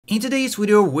In today's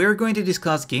video, we're going to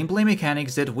discuss gameplay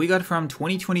mechanics that we got from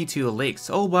 2022 leaks,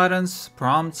 all buttons,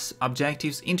 prompts,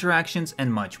 objectives, interactions,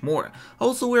 and much more.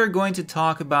 Also, we're going to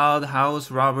talk about house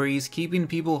robberies, keeping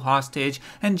people hostage,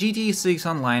 and GTA 6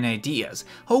 online ideas.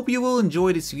 Hope you will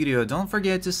enjoy this video, don't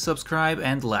forget to subscribe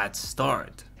and let's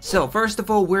start. So first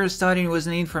of all, we're starting with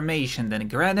an information that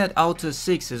Grand Theft Auto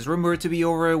 6 is rumored to be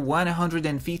over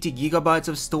 150 gigabytes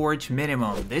of storage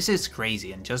minimum. This is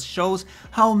crazy and just shows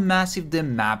how massive the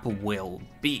map will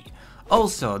be.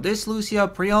 Also, this Lucia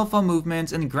pre-alpha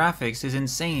movements and graphics is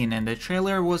insane, and the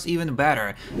trailer was even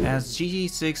better, as GTA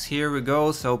 6 here we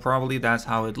go, so probably that's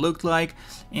how it looked like.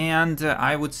 And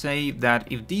I would say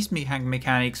that if these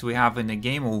mechanics we have in the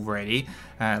game already,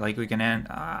 like we can end,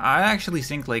 I actually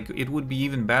think like it would be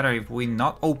even better if we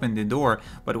not open the door,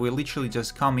 but we literally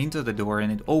just come into the door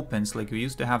and it opens like we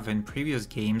used to have in previous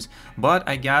games. But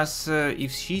I guess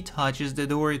if she touches the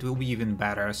door, it will be even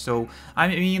better. So I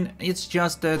mean, it's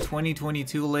just the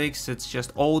 2022 leaks, it's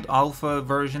just old alpha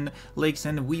version leaks,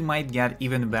 and we might get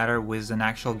even better with an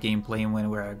actual gameplay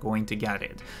when we're going to get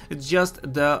it. It's just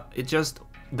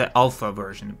the alpha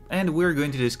version, and we're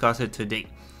going to discuss it today.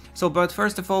 So, but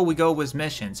first of all, we go with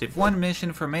missions. If one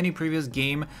mission from any previous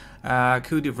game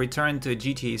could return to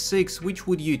GTA 6, which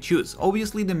would you choose?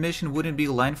 Obviously, the mission wouldn't be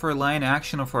line for line,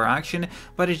 action for action,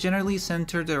 but it's generally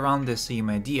centered around the same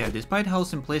idea. Despite how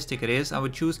simplistic it is, I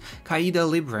would choose Caída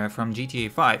Libre from GTA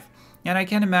 5. And I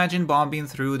can imagine bombing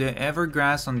through the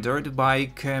evergrass on dirt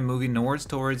bike, moving north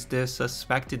towards the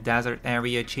suspected desert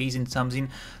area, chasing something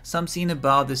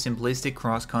about the simplistic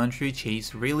cross-country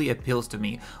chase really appeals to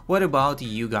me. What about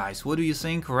you guys? What do you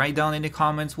think? Write down in the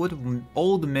comments what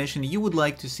old mission you would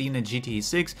like to see in a GTA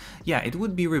 6. Yeah, it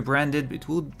would be rebranded, it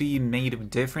would be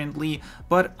made differently,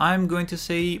 but I'm going to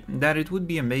say that it would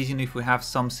be amazing if we have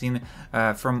something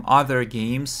from other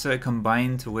games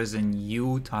combined with a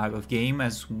new type of game,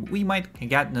 as we might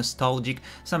get nostalgic.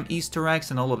 Some Easter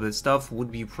eggs and all of that stuff would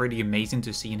be pretty amazing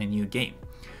to see in a new game.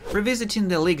 Revisiting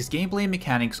the leaks gameplay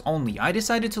mechanics only, I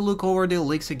decided to look over the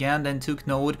leaks again and took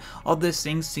note of the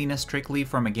things seen strictly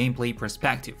from a gameplay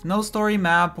perspective. No story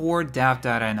map or dev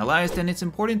data analyzed, and it's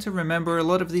important to remember a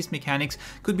lot of these mechanics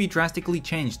could be drastically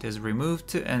changed as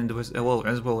removed and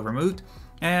removed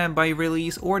by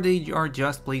release, or they are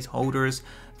just placeholders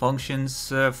functions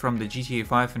from the GTA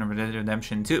 5 and Red Dead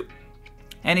Redemption 2.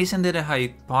 Anything that a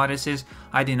hypothesis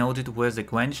I denoted was a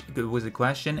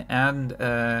question and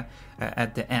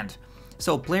at the end.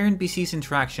 So player NPC's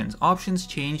interactions, options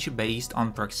change based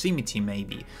on proximity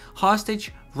maybe.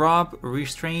 Hostage, rob,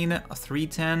 restrain,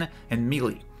 310, and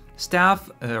melee.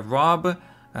 Staff, rob,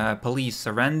 police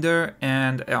surrender,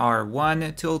 and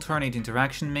R1 to alternate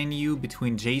interaction menu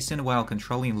between Jason while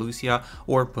controlling Lucia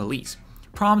or police.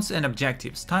 Prompts and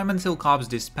objectives, time until cops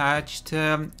dispatched,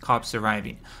 cops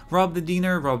arriving. Rob the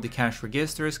dinner, rob the cash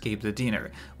register, escape the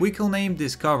dinner. Vehicle name,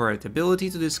 discover it, ability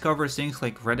to discover things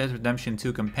like Red Dead Redemption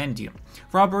 2 Compendium.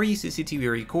 Robbery, CCTV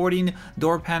recording,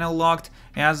 door panel locked,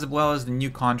 as well as the new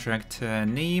contract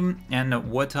name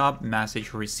and what up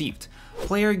message received.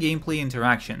 Player gameplay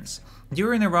interactions.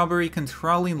 During a robbery,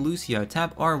 controlling Lucia,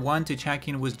 tap R1 to check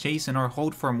in with Jason or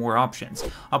hold for more options.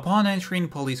 Upon entering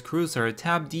police cruiser,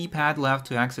 tap D-pad left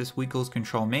to access vehicle's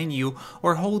control menu,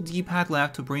 or hold D-pad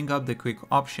left to bring up the quick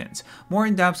options. More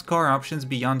in-depth car options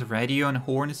beyond radio and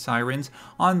horn sirens,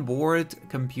 on-board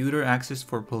computer access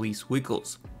for police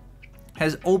vehicles.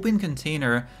 Has open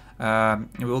container.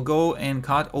 We'll go and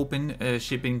cut open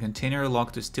shipping container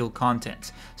lock to steal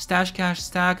contents. Stash cash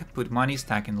stack, put money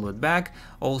stack in loot bag.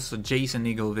 Also Jason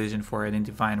Eagle Vision for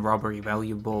identifying robbery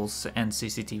valuables and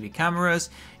CCTV cameras.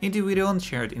 Individual and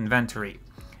shared inventory.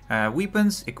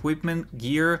 Weapons, equipment,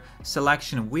 gear,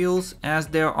 selection wheels, as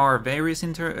there are various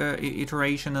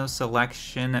iterations of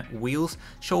selection wheels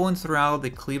shown throughout the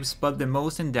clips, but the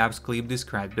most in-depth clip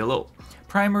described below.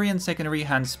 Primary and secondary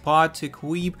hand spot to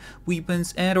equip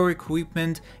weapons and or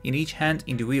equipment in each hand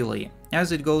individually,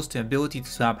 as it goes to ability to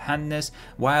swap handness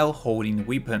while holding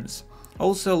weapons.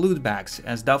 Also loot bags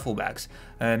as duffel bags,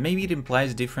 maybe it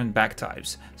implies different bag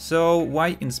types. So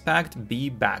Y inspect, B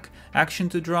bag. Action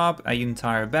to drop, A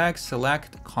entire bag,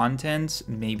 select contents,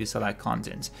 maybe select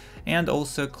contents. And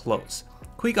also close.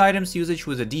 Quick items usage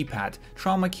with a D-pad,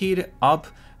 trauma kit up,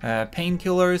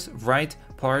 painkillers right,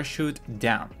 parachute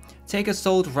down. Take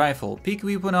assault rifle, pick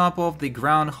weapon up off the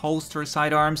ground, holster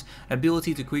sidearms,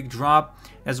 ability to quick drop,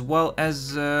 as well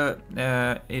as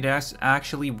it has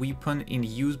actually weapon in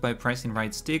use by pressing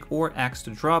right stick or X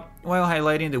to drop while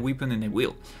highlighting the weapon in the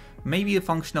wheel. Maybe a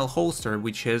functional holster,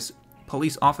 which is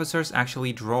police officers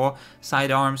actually draw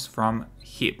sidearms from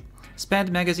hip.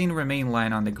 Sped magazine, remain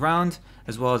lying on the ground,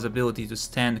 as well as ability to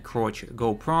stand, crouch,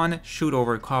 go prone, shoot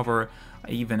over cover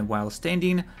even while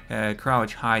standing,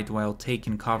 crouch height while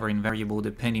taking cover invariable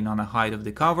depending on the height of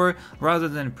the cover rather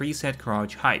than preset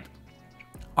crouch height.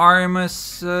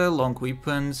 Arms, long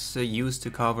weapons used to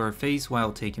cover face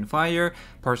while taking fire.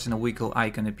 Personal vehicle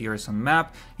icon appears on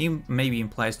map, maybe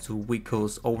implies to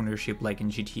vehicle's ownership like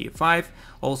in GTA 5.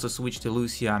 Also switch to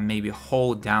Lucia, maybe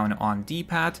hold down on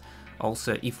D-pad.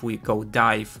 Also if we go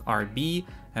dive RB,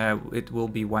 it will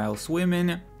be while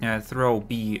swimming. Throw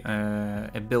B,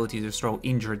 ability to throw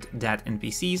injured dead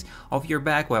NPCs off your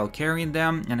back while carrying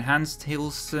them. Enhanced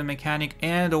hills mechanic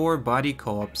and or body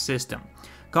co-op system.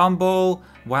 Gumball,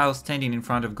 while standing in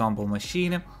front of gumball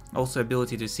machine, also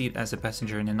ability to sit as a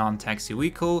passenger in a non-taxi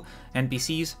vehicle.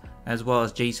 NPCs, as well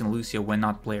as Jason Lucia when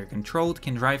not player controlled,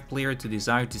 can drive player to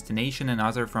desired destination and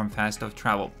other from fast of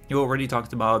travel. You already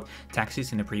talked about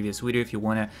taxis in the previous video. If you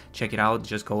want to check it out,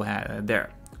 just go ahead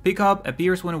there. Pickup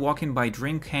appears when walking by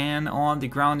drink can on the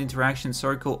ground. Interaction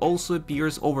circle also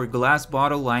appears over glass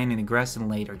bottle lying in the grass in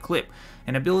later clip.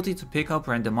 An ability to pick up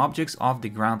random objects off the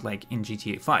ground like in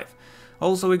GTA 5.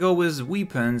 Also we go with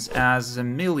weapons as a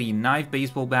melee, knife,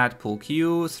 baseball bat, pull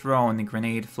Q, thrown,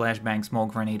 grenade, flashbang,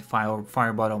 smoke grenade,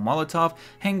 fire bottle, molotov,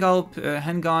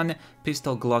 handgun,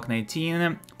 pistol Glock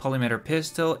 19, polymeter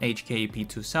pistol, HK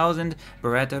P2000,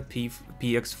 Beretta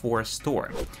PX4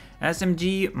 Storm.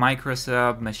 SMG, micro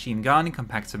sub machine gun,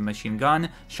 compact submachine gun,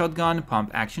 shotgun,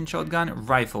 pump action shotgun,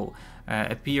 rifle.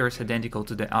 Appears identical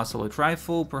to the assault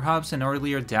rifle, perhaps an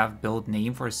earlier dev build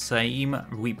name for same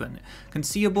weapon.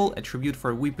 Concealable attribute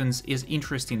for weapons is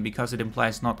interesting because it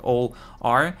implies not all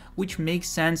are, which makes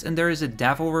sense, and there is a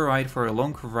dev override for a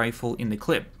long rifle in the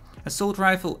clip. Assault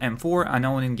rifle M4,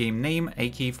 unknown in-game name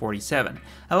AK-47.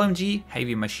 LMG,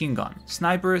 heavy machine gun.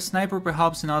 Sniper,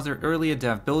 perhaps another earlier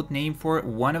dev build name for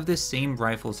one of the same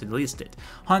rifles it listed.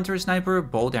 Hunter sniper,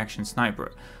 bolt action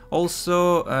sniper.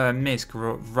 Also MISC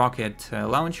rocket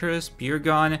launcher, spear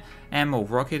gun, ammo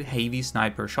rocket, heavy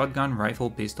sniper, shotgun,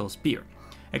 rifle, pistol, spear.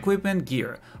 Equipment,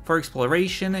 gear. For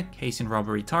exploration, casing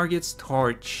robbery targets,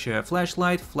 torch,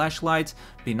 flashlights,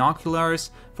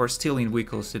 binoculars. For stealing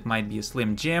vehicles, it might be a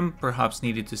slim gem, perhaps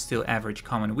needed to steal average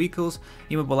common vehicles.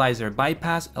 Immobilizer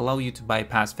bypass, allow you to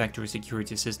bypass factory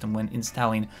security system when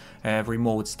installing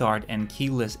remote start and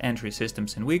keyless entry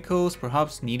systems in vehicles,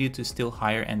 perhaps needed to steal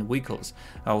higher end vehicles.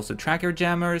 Also tracker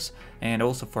jammers, and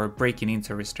also for breaking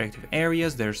into restrictive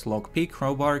areas, there's lockpick,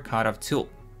 crowbar, cutoff tool.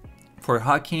 For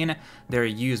hacking, there are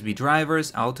USB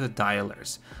drivers, auto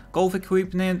dialers. Golf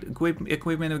equipment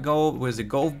will go with a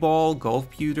golf ball, golf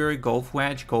pewter, golf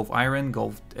wedge, golf iron,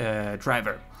 golf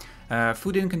driver.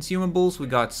 Food and consumables, we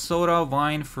got soda,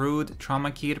 wine, fruit. Trauma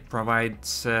kit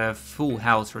provides full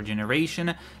house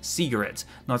regeneration. Cigarettes,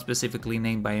 not specifically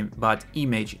named but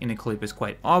image in the clip is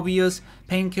quite obvious.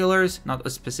 Painkillers,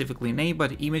 not specifically named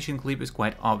but image in clip is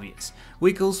quite obvious.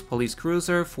 Vehicles, police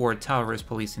cruiser, Ford Taurus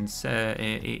police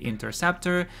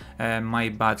interceptor,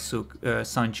 Maybach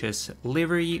Sanchez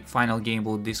livery. Final game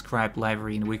will describe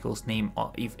livery in vehicle's name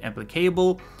if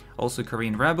applicable. Also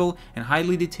Korean Rebel, and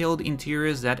highly detailed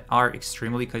interiors that are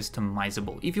extremely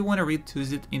customizable. If you want to read through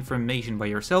the information by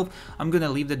yourself, I'm gonna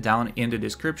leave that down in the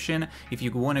description if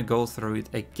you want to go through it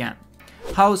again.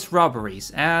 House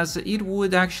robberies, as it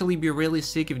would actually be really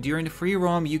sick if during the free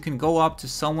roam you can go up to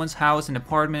someone's house and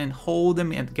apartment and hold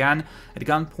them at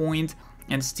gunpoint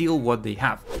and steal what they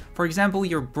have. For example,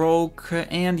 you're broke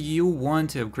and you want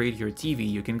to upgrade your TV.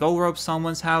 You can go rob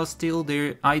someone's house, steal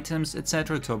their items,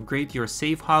 etc. to upgrade your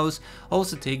safe house,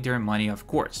 also take their money, of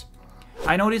course.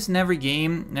 I noticed in every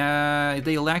game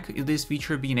they lack this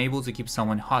feature being able to keep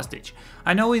someone hostage.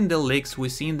 I know in the leaks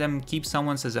we've seen them keep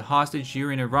someone as a hostage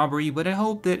during a robbery, but I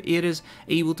hope that it is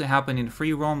able to happen in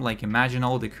free roam. Like, imagine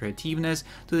all the creativeness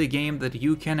to the game that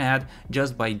you can add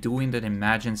just by doing that.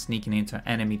 Imagine sneaking into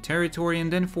enemy territory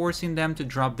and then forcing them to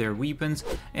drop their weapons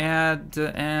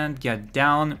and get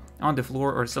down on the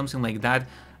floor or something like that.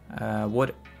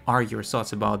 What are your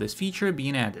thoughts about this feature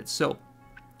being added? So,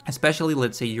 especially,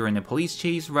 let's say you're in a police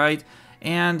chase, right?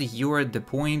 And you're at the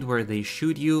point where they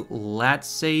shoot you, let's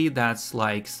say that's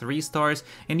like 3 stars,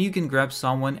 and you can grab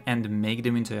someone and make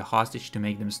them into a hostage to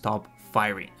make them stop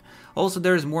firing. Also,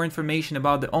 there's more information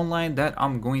about the online that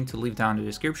I'm going to leave down in the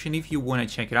description if you want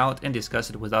to check it out and discuss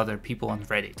it with other people on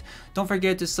Reddit. Don't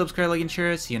forget to subscribe, like, and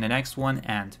share. See you in the next one,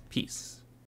 and peace.